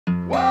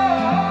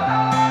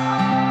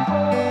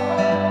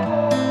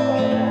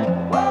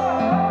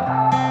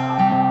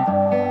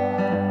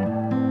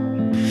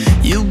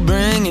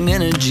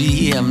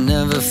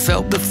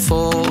felt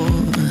before.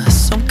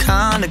 Some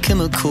kind of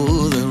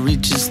chemical that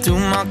reaches through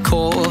my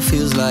core.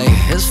 Feels like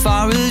as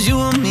far as you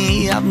and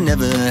me, I've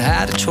never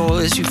had a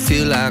choice. You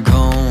feel like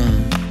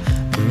home.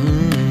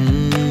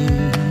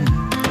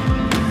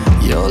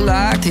 You're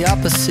like the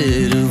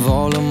opposite of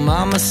all of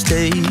my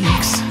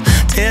mistakes.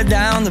 Tear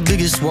down the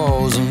biggest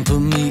walls and put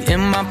me in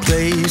my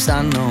place.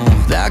 I know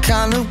that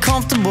kind of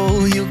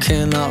comfortable you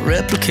cannot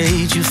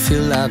replicate. You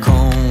feel like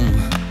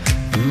home.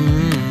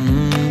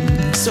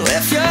 So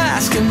if you're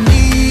asking me,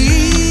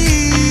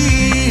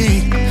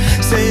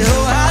 say,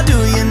 oh, how do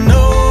you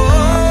know?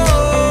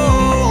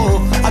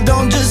 I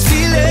don't just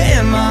feel it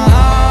in my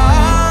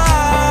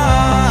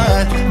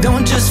heart.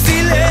 Don't just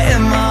feel it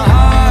in my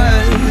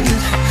heart.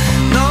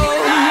 No,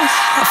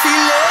 I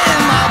feel it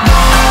in my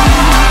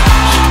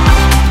bones.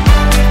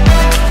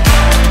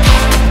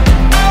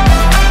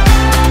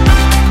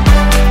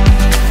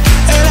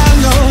 And I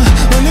know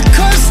when it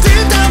cuts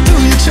deep down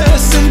through your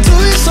chest and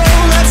through your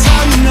soul, that's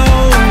how you know.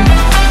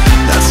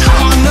 That's how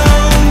I know.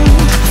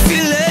 I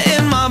feel it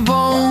in my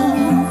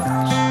bones.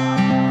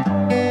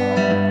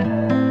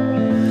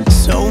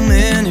 So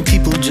many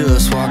people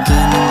just walking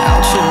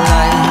out your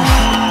life.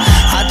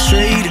 I'd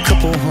trade a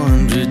couple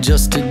hundred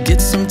just to get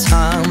some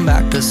time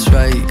back, that's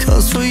right.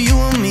 Cause for you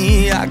and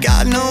me, I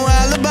got no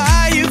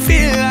alibi. You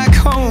feel like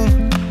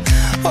home.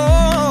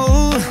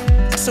 Oh,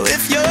 so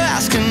if you're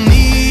asking me,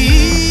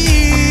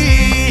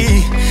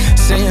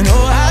 saying,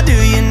 oh, how do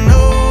you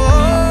know?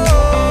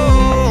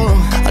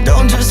 I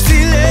don't just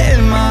feel it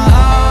in my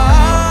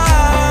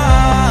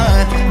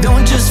heart.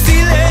 Don't just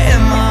feel it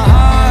in my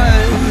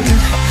heart.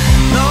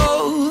 No,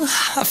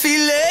 I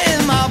feel it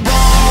in my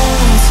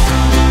bones.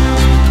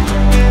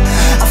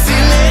 I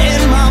feel it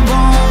in my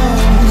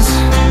bones.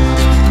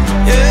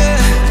 Yeah,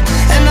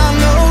 and I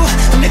know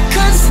when it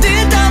cuts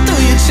deep down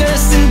through your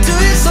chest and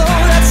through your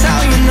soul, that's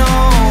how you know.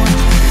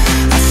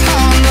 That's how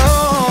I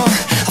know.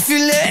 I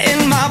feel it in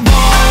my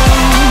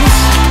bones.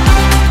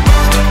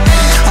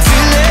 I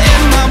feel it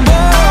in my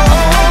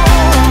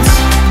bones.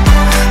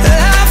 I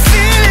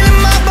feel it in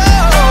my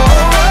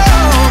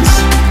bones.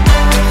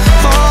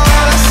 Oh,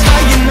 that's how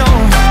you know.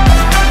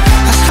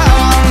 That's how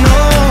I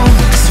know.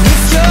 So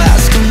if you're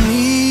asking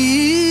me,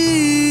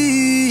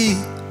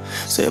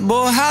 say,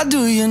 boy, how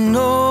do you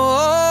know?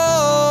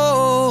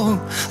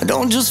 I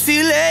don't just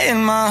feel it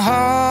in my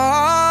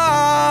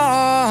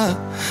heart.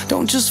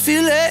 Don't just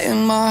feel it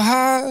in my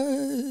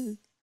heart.